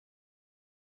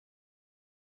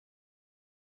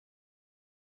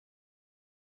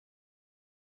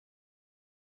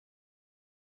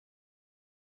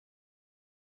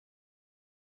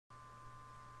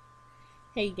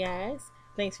Hey guys,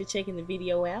 thanks for checking the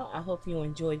video out. I hope you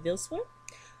enjoyed this one.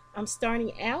 I'm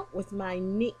starting out with my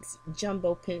NYX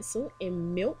Jumbo Pencil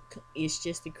in Milk. It's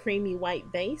just a creamy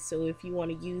white base, so if you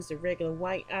want to use a regular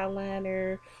white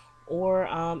eyeliner or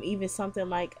even something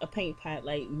like a paint pot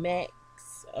like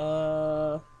MAC's,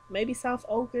 maybe Soft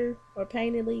Ochre or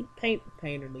Painterly,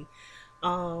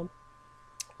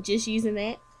 just using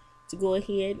that to go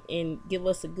ahead and give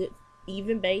us a good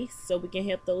even base so we can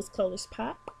help those colors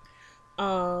pop.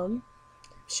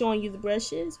 Showing you the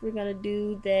brushes, we're gonna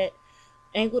do that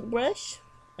angled brush,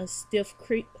 a stiff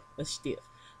crease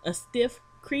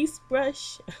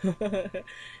brush,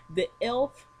 the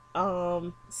elf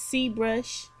C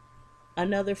brush,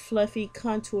 another fluffy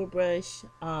contour brush,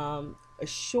 a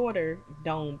shorter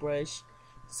dome brush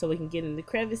so we can get in the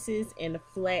crevices, and a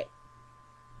flat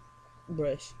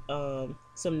brush,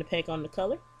 something to pack on the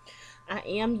color. I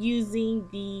am using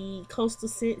the Coastal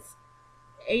Scents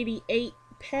 88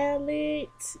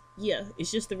 palette. Yeah, it's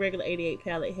just the regular 88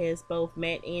 palette. It has both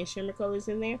matte and shimmer colors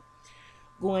in there.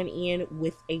 Going in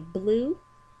with a blue,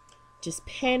 just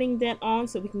patting that on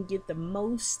so we can get the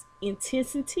most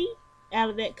intensity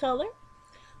out of that color.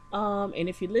 And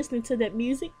if you're listening to that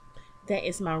music, that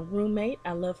is my roommate.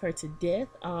 I love her to death.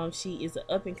 She is an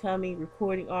up-and-coming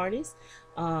recording artist.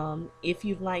 If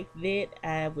you like that,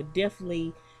 I would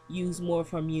definitely use more of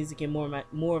her music and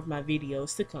more of my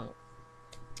videos to come.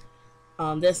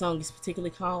 That song is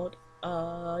particularly called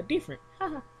Different.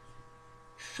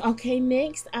 Okay,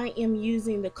 next I am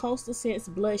using the Coastal Scents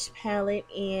blush palette,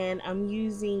 and I'm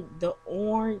using the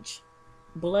orange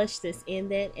blush that's in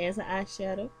that as an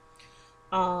eyeshadow.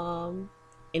 And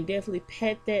definitely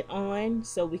pat that on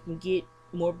so we can get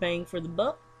more bang for the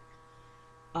buck.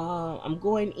 I'm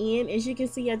going in, as you can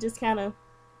see, I just kind of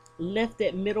left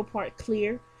that middle part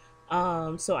clear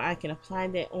so I can apply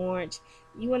that orange.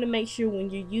 You want to make sure when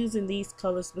you're using these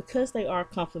colors, because they are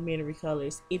complementary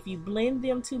colors, if you blend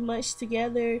them too much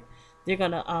together, they're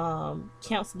gonna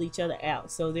cancel each other out.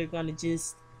 So they're gonna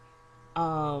just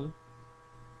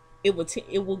it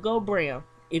will go brown.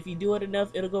 If you do it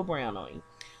enough, it'll go brown on you.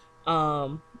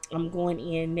 I'm going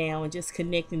in now and just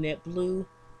connecting that blue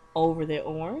over that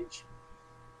orange.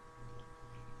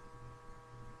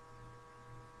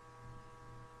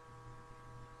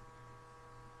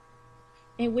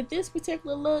 And with this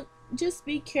particular look, just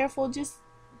be careful. Just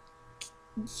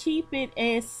keep it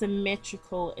as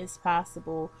symmetrical as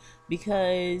possible,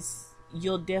 because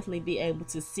you'll definitely be able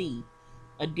to see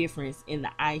a difference in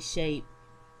the eye shape,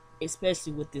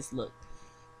 especially with this look.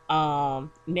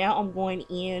 Now I'm going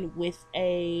in with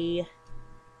a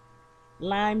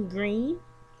lime green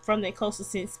from the Coastal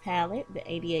Scents palette, the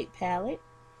 88 palette.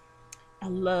 I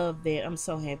love that. I'm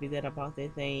so happy that I bought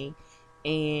that thing,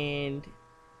 and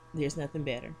there's nothing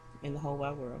better in the whole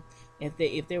wide world.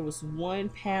 If there was one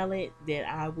palette that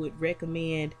I would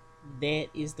recommend, that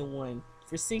is the one.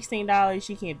 For $16,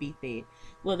 you can't beat that.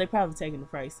 Well, they're probably taking the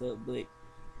price up, but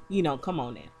you know, come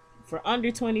on now. For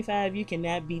under $25, you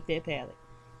cannot beat that palette.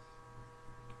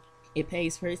 It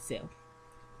pays for itself.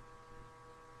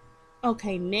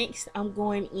 Okay, next I'm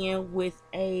going in with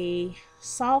a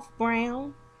soft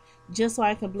brown, just so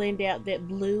I can blend out that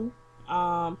blue.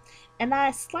 And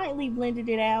I slightly blended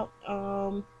it out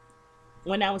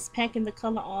when I was packing the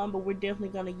color on, but we're definitely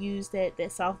going to use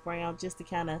that soft brown just to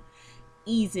kind of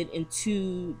ease it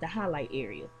into the highlight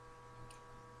area.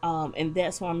 And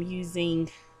that's why I'm using,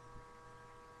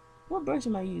 what brush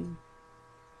am I using?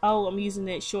 Oh, I'm using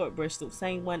that short brush, the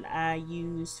same one I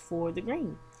used for the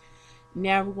green.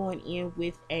 Now we're going in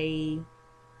with a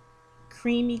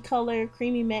creamy color,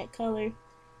 creamy matte color.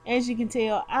 As you can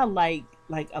tell, I like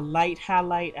a light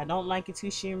highlight. I don't like it too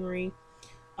shimmery.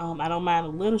 I don't mind a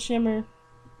little shimmer,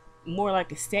 more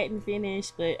like a satin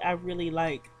finish, but I really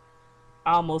like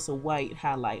almost a white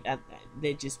highlight.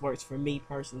 That just works for me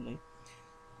personally.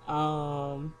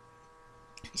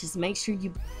 Just make sure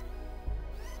you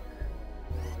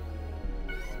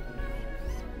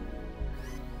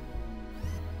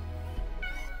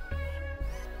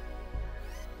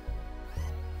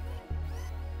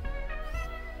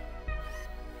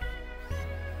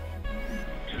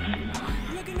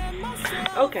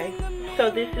Okay, so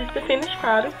this is the finished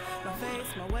product.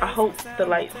 I hope the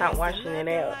light's not washing it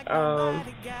out.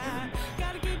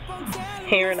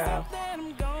 Hair and all.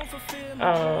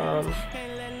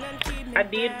 I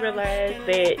did realize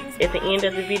that at the end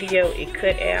of the video it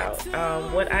cut out.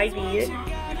 What I did,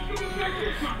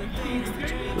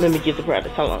 let me get the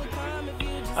product, hold on.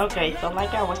 Okay, so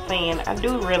like I was saying, I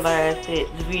do realize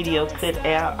that the video cut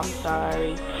out. I'm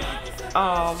sorry.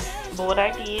 But what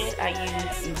I did, I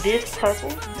used this purple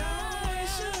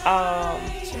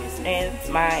And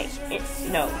my,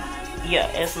 no, yeah,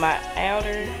 as my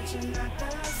outer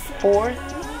fourth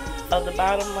of the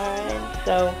bottom line.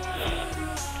 So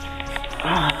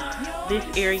this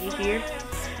area here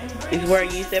is where I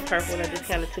used that purple, and I just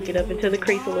kind of took it up into the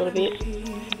crease a little bit.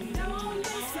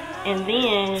 And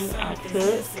then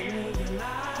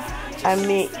I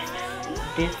mixed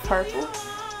this purple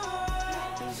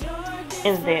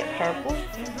and that purple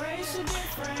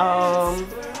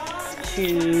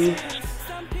to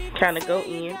kind of go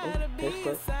in.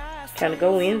 Kind of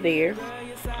go in there.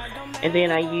 And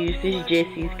then I use this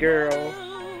Jessie's Girl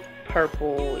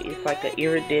purple. It's like an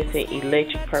iridescent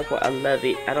electric purple. I love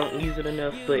it. I don't use it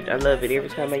enough, but I love it every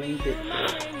time I use it.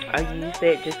 I use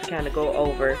that just to kind of go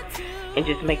over and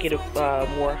just make it a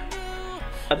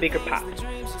bigger pop.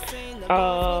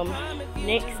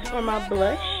 Next for my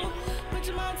blush,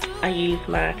 I use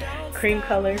my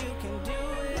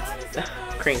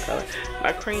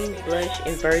my cream blush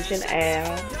in Virgin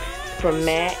Owl from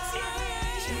MAC.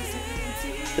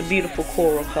 The beautiful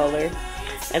coral color.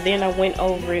 And then I went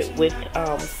over it with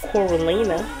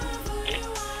Coralina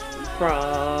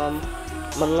from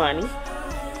Milani.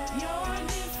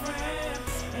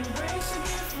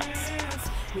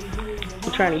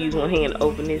 I'm trying to use one hand to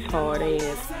open this hard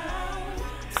ass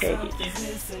package.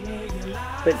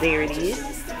 But there it is.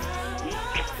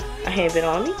 I have it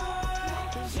on me.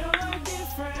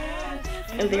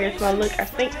 And there's my look. I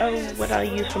think what I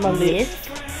use for my mist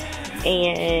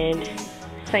and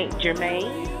Saint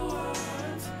Germain.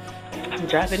 I'm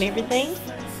dropping everything.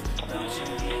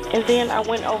 And then I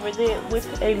went over there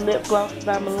with a lip gloss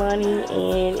by Milani,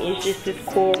 and it's just this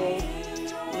coral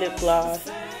lip gloss.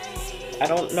 I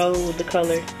don't know the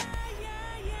color,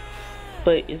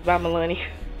 but it's by Milani.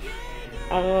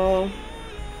 And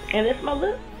that's my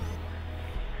look.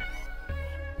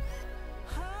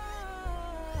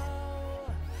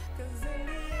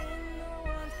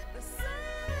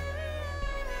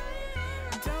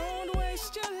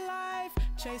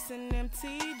 Chasing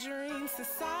empty dreams,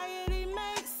 society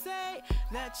may say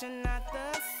that you're not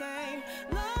the same.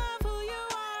 Love who you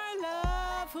are,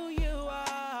 love who you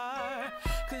are,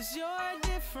 'cause you're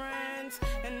different.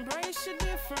 Embrace your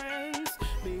difference,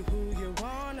 be who you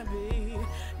wanna be.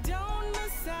 Don't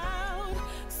miss out,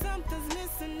 something's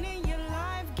missing in your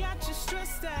life, got you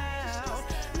stressed out.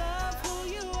 Love who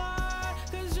you are,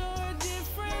 'cause you're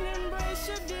different. Embrace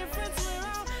your difference, we're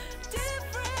all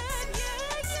different,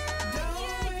 yeah, yeah.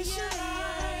 Don't waste your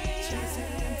life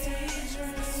chasing empty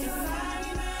dreams.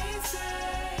 Society may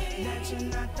say that you're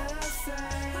not the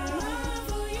same. Love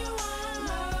who you are,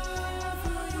 love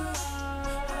who you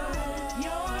are.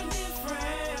 You're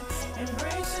different,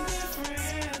 embrace your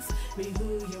difference, be who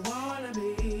you wanna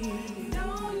be.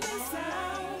 Don't miss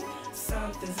out,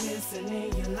 something's missing in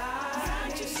your life.